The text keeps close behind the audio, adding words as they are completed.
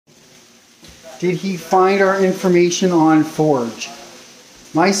Did he find our information on Forge?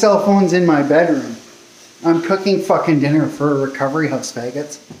 My cell phone's in my bedroom. I'm cooking fucking dinner for a recovery house,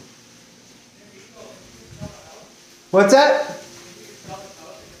 faggots. What's that?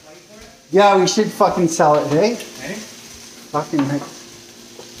 Yeah, we should fucking sell it, hey? Hey? Fucking heck.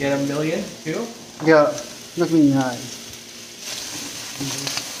 Get $1 million too? Yeah, look me in the eyes.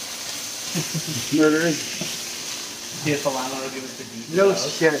 Murderers. See if the landlord will give us the deed. No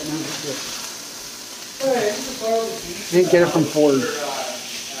shit, no shit. Didn't get it from Ford.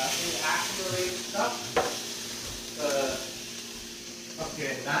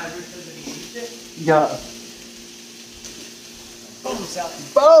 Okay, the manager says that he needs it. Yeah. Boom, Sally.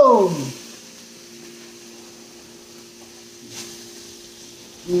 Boom!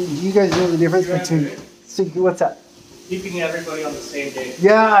 Do you guys know the difference between... So, what's that? Keeping everybody on the same day.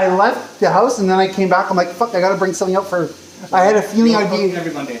 Yeah, I left the house and then I came back. I'm like, fuck, I gotta bring something up for... I had a feeling I'd be...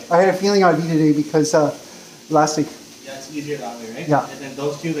 Every Monday. I had a feeling I'd be today because last week. Yeah, it's easier that way, right? Yeah. And then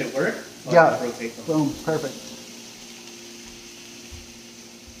those two, they work. Yeah. Rotate them. Boom, perfect.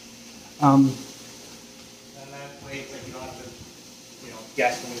 And that way, it's like you don't have to,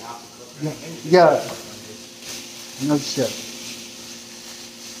 guess when you have to cook. Or anything. Yeah. No shit.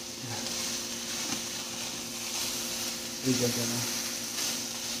 We go dinner.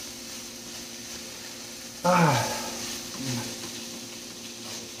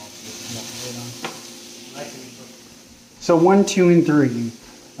 So 1, 2, and 3.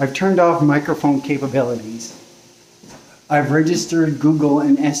 I've turned off microphone capabilities. I've registered Google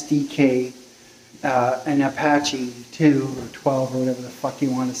and SDK and Apache 2 or 12 or whatever the fuck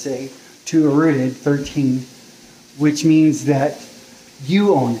you want to say to Rooted 13, which means that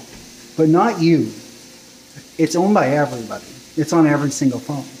you own it, but not you. It's owned by everybody. It's on every single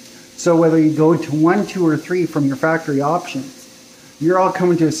phone. So whether you go to 1, 2, or 3 from your factory options, you're all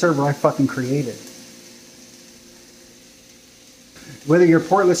coming to a server I fucking created. Whether your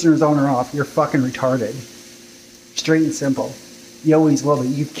port listener's on or off, you're fucking retarded. Straight and simple. You always will be.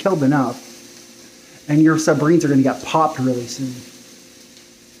 You've killed enough. And your submarines are going to get popped really soon.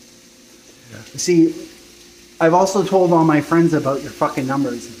 Yeah. See, I've also told all my friends about your fucking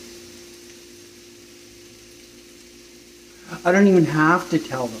numbers. I don't even have to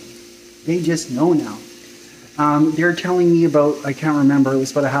tell them. They just know now. They're telling me about, I can't remember, it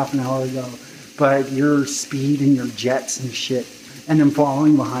was about a half an hour ago, but your speed and your jets and shit, and them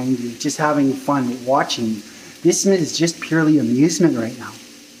following behind you, just having fun watching you. This is just purely amusement right now.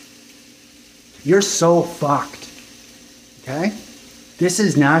 You're so fucked. Okay? This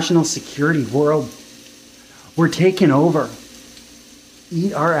is national security world. We're taking over.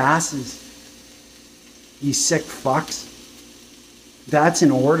 Eat our asses. You sick fucks. That's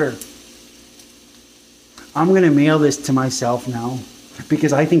an order. I'm going to mail this to myself now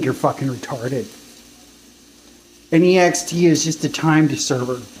because I think you're fucking retarded. An EXT is just a timed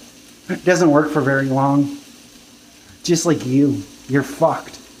server. It doesn't work for very long. Just like you. You're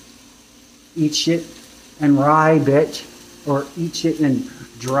fucked. Eat shit and rye, bitch. Or eat shit and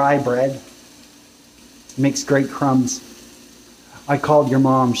dry bread. Makes great crumbs. I called your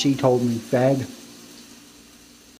mom. She told me, fag.